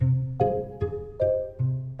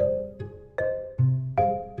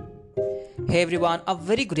Hey everyone, a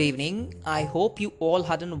very good evening. I hope you all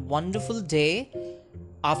had a wonderful day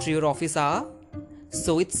after your office hour.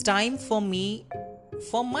 So it's time for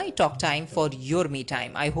my talk time, for your me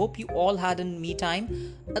time. I hope you all had a me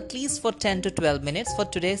time at least for 10 to 12 minutes for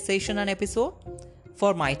today's session and episode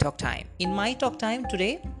for my talk time. In my talk time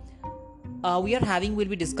today, we'll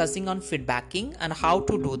be discussing on feedbacking and how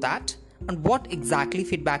to do that and what exactly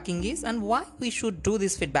feedbacking is and why we should do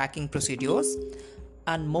these feedbacking procedures,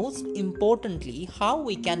 and most importantly how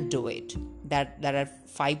we can do it. That there are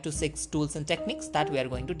 5 to 6 tools and techniques that we are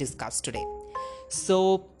going to discuss today.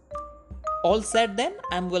 So all said, then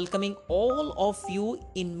I'm welcoming all of you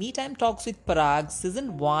in Me Time Talks with Parag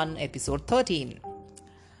season 1 episode 13.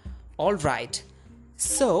 All right,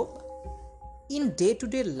 so in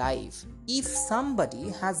day-to-day life, if somebody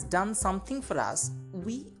has done something for us,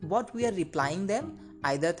 we are replying them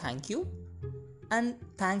either thank you and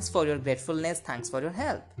thanks for your gratefulness, thanks for your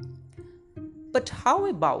help. But how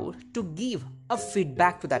about to give a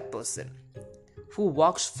feedback to that person who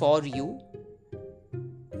works for you?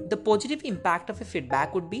 The positive impact of a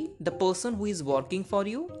feedback would be the person who is working for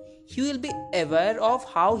you, he will be aware of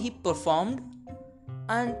how he performed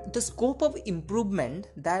and the scope of improvement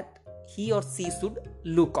that he or she should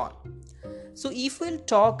look on. So if we'll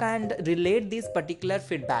talk and relate this particular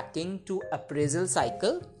feedbacking to appraisal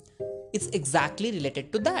cycle, it's exactly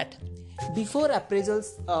related to that. Before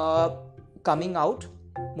appraisals coming out,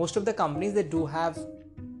 most of the companies, they do have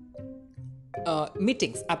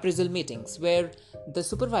appraisal meetings, where the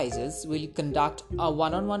supervisors will conduct a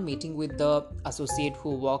one-on-one meeting with the associate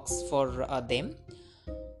who works for them,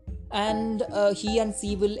 and he and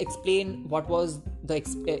she will explain what was the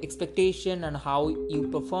expectation and how you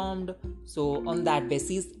performed. So on that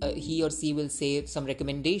basis, he or she will say some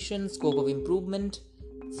recommendations, scope of improvement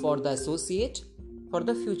for the associate for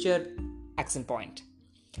the future action point.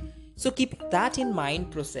 So keep that in mind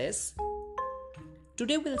process.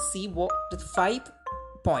 Today we'll see what the 4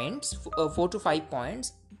 to 5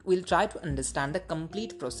 points. We'll try to understand the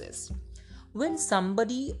complete process. When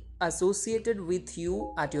somebody associated with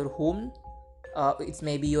you at your home, it's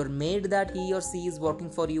maybe your maid that he or she is working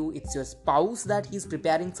for you, it's your spouse that he's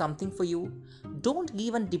preparing something for you, don't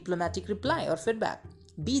give a diplomatic reply or feedback.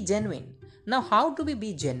 Be genuine. Now, how do we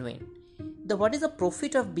be genuine? What is the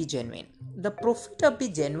profit of be genuine? The profit of be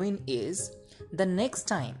genuine is the next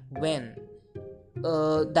time when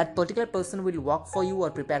that particular person will work for you or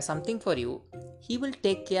prepare something for you, he will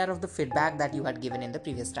take care of the feedback that you had given in the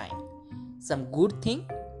previous time. Some good thing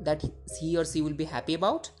that he or she will be happy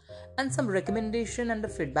about, and some recommendation and the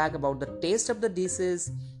feedback about the taste of the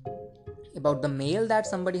dishes, about the mail that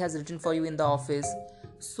somebody has written for you in the office,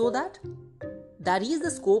 so that is the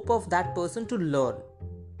scope of that person to learn.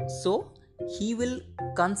 So he will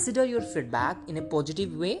consider your feedback in a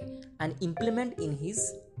positive way and implement in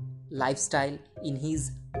his lifestyle, in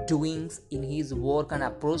his doings, in his work and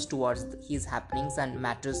approach towards his happenings and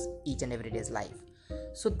matters each and every day's life.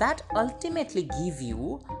 So that ultimately give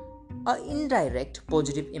you an indirect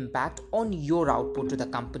positive impact on your output to the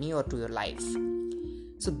company or to your life.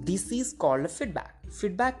 So this is called a feedback.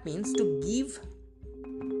 Feedback means to give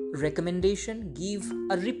recommendation, give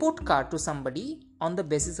a report card to somebody on the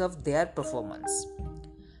basis of their performance.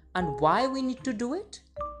 And why we need to do it?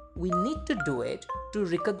 We need to do it to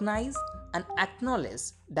recognize and acknowledge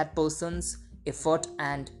that person's effort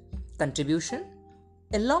and contribution.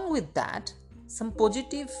 Along with that, some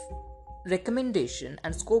positive recommendation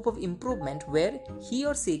and scope of improvement where he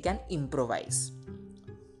or she can improvise.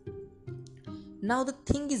 Now the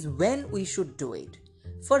thing is when we should do it.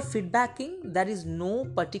 For feedbacking, there is no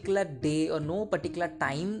particular day or no particular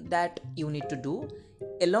time that you need to do.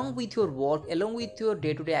 Along with your work, along with your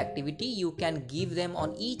day-to-day activity, you can give them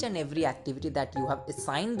on each and every activity that you have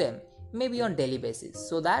assigned them, maybe on daily basis,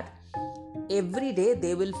 so that every day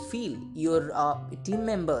they will feel, your team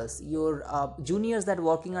members, your juniors that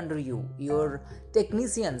working under you, your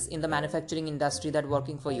technicians in the manufacturing industry that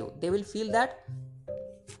working for you, they will feel that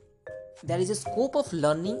there is a scope of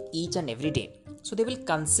learning each and every day. So they will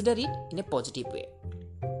consider it in a positive way.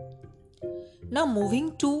 Now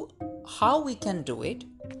moving to how we can do it.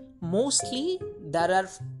 Mostly there are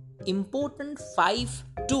important 5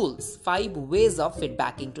 tools, 5 ways of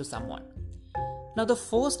feedbacking to someone. Now the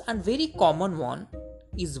first and very common one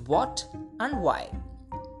is what and why.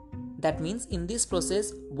 That means in this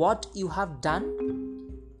process what you have done,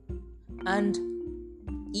 and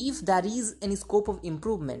if there is any scope of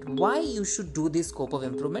improvement, why you should do this scope of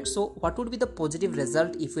improvement. So what would be the positive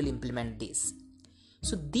result if you implement this?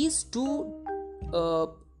 So these two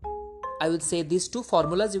these two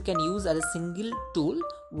formulas you can use as a single tool,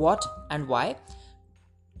 what and why.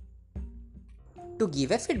 to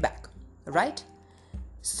give a feedback, right?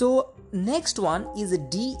 So next one is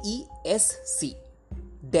DESC,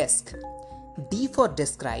 desk. D for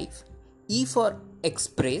describe, E for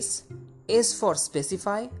express, S for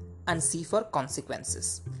specify, and C for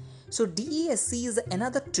consequences. So DESC is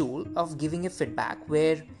another tool of giving a feedback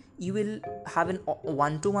where you will have an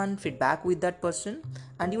one-to-one feedback with that person,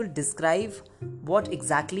 and you will describe what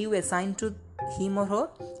exactly you assigned to him or her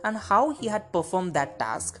and how he had performed that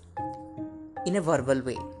task in a verbal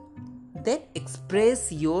way. Then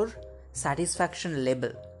express your satisfaction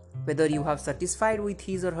level, whether you have satisfied with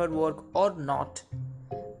his or her work or not,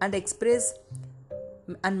 and express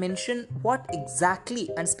and mention what exactly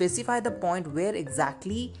and specify the point where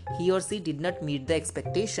exactly he or she did not meet the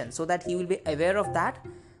expectation, so that he will be aware of that,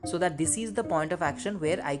 so that this is the point of action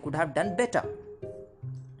where I could have done better.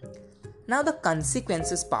 Now the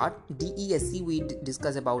consequences part, DESC, we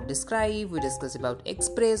discuss about describe, we discuss about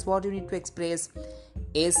express, what you need to express,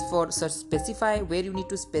 S for specify, where you need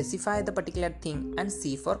to specify the particular thing, and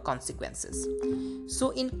C for consequences.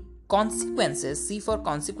 So in consequences, C for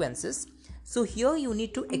consequences, so here you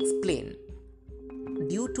need to explain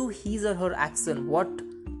due to his or her action what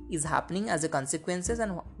is happening as a consequences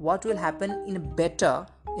and what will happen in better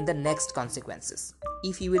in the next consequences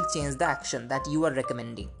if you will change the action that you are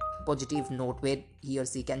recommending, positive note where he or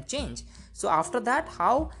she can change. So after that,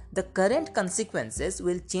 how the current consequences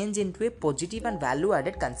will change into a positive and value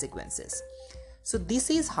added consequences. So this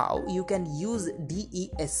is how you can use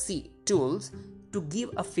DESC tools to give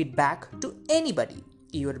a feedback to anybody,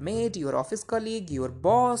 your mate, your office colleague, your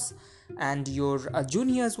boss, and your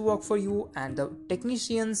juniors who work for you, and the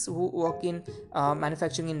technicians who work in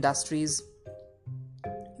manufacturing industries,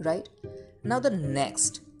 right? Now the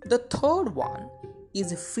third one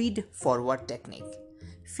is feed forward technique.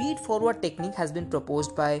 Feed forward technique has been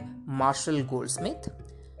proposed by Marshall Goldsmith.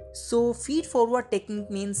 So feed forward technique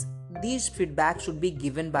means these feedback should be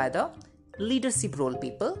given by the leadership role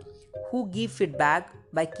people who give feedback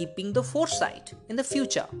by keeping the foresight in the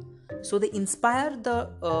future. So they inspire the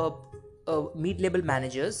mid-level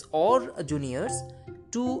managers or juniors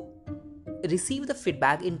to receive the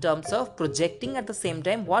feedback in terms of projecting at the same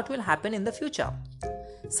time what will happen in the future.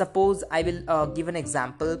 Suppose I will give an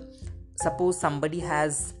example. Suppose somebody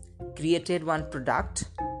has created one product,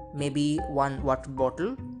 maybe one water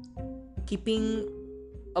bottle, keeping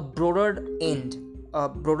a broader end, a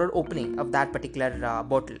broader opening of that particular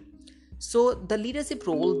bottle. So the leadership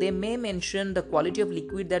role, they may mention the quality of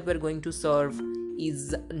liquid that we're going to serve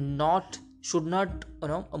should not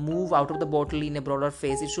move out of the bottle in a broader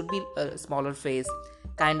phase. It should be a smaller phase.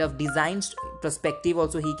 Kind of design perspective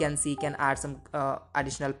also he can add some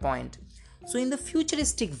additional point. So in the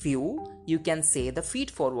futuristic view, you can say the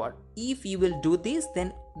feed forward. If you will do this,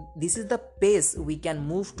 then this is the pace we can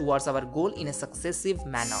move towards our goal in a successive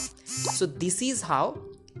manner. So this is how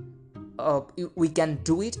we can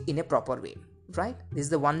do it in a proper way, right? This is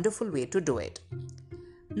the wonderful way to do it.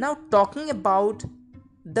 Now talking about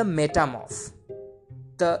the metamorph,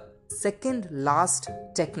 the second last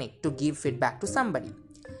technique to give feedback to somebody.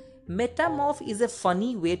 Metamorph is a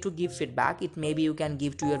funny way to give feedback. It maybe you can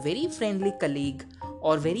give to your very friendly colleague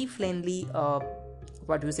or very friendly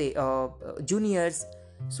juniors.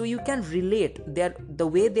 So you can relate the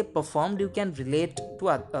way they performed. You can relate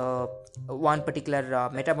to one particular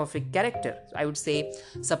metamorphic character. I would say,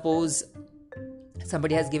 suppose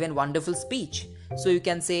somebody has given wonderful speech, so you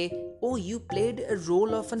can say, oh, you played a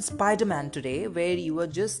role of a Spider-Man today, where you were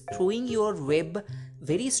just throwing your web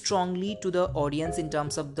very strongly to the audience in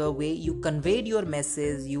terms of the way you conveyed your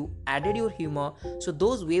message, you added your humor, so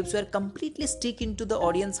those waves were completely stick into the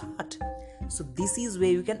audience heart. So this is where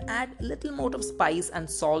you can add a little more of spice and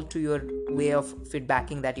salt to your way of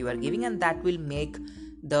feedbacking that you are giving, and that will make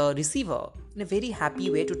the receiver in a very happy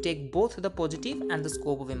way to take both the positive and the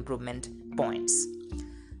scope of improvement points.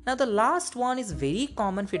 Now the last one is very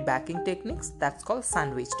common feedbacking techniques, that's called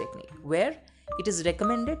sandwich technique, where it is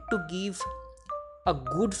recommended to give a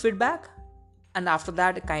good feedback and after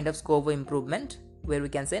that a kind of scope of improvement where we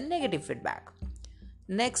can say negative feedback.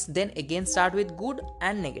 Next, then again start with good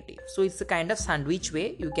and negative. So it's a kind of sandwich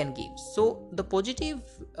way you can give. So the positive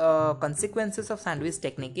consequences of sandwich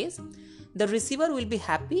technique is the receiver will be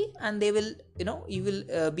happy and they will, you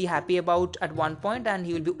will be happy about at one point, and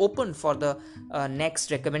he will be open for the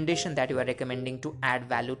next recommendation that you are recommending to add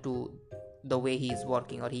value to the way he is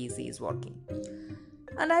working or he is working.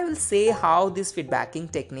 And I will say how this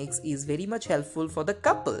feedbacking techniques is very much helpful for the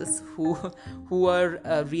couples who are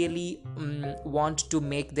really want to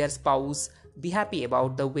make their spouse be happy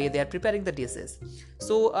about the way they are preparing the dishes.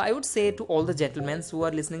 So I would say to all the gentlemen who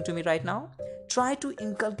are listening to me right now, try to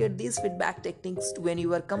inculcate these feedback techniques when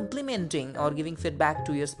you are complimenting or giving feedback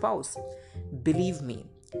to your spouse. Believe me,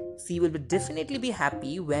 she will definitely be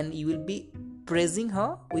happy when you will be praising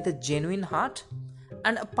her with a genuine heart.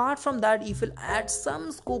 And apart from that, if you'll add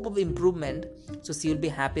some scope of improvement, so she will be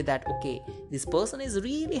happy that okay, this person is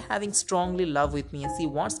really having strongly love with me and she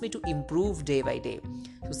wants me to improve day by day.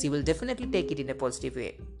 So she will definitely take it in a positive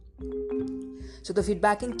way. So the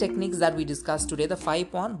feedbacking techniques that we discussed today, the 5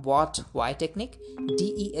 what, why technique,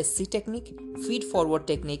 DESC technique, feed forward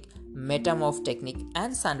technique, metamorph technique,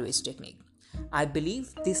 and sandwich technique. I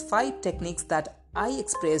believe these 5 techniques that I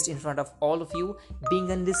expressed in front of all of you, being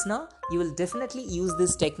a listener, you will definitely use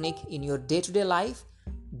this technique in your day-to-day life,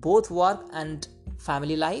 both work and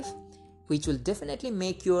family life, which will definitely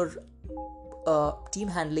make your team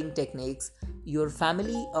handling techniques, your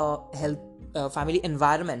family family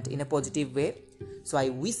environment in a positive way. So I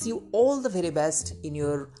wish you all the very best in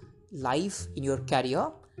your life, in your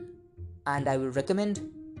career, and I will recommend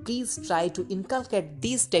please try to inculcate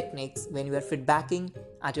these techniques when you are feedbacking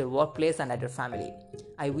at your workplace and at your family.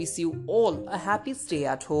 I wish you all a happy stay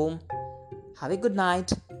at home. Have a good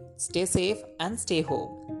night, stay safe and stay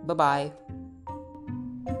home. Bye-bye.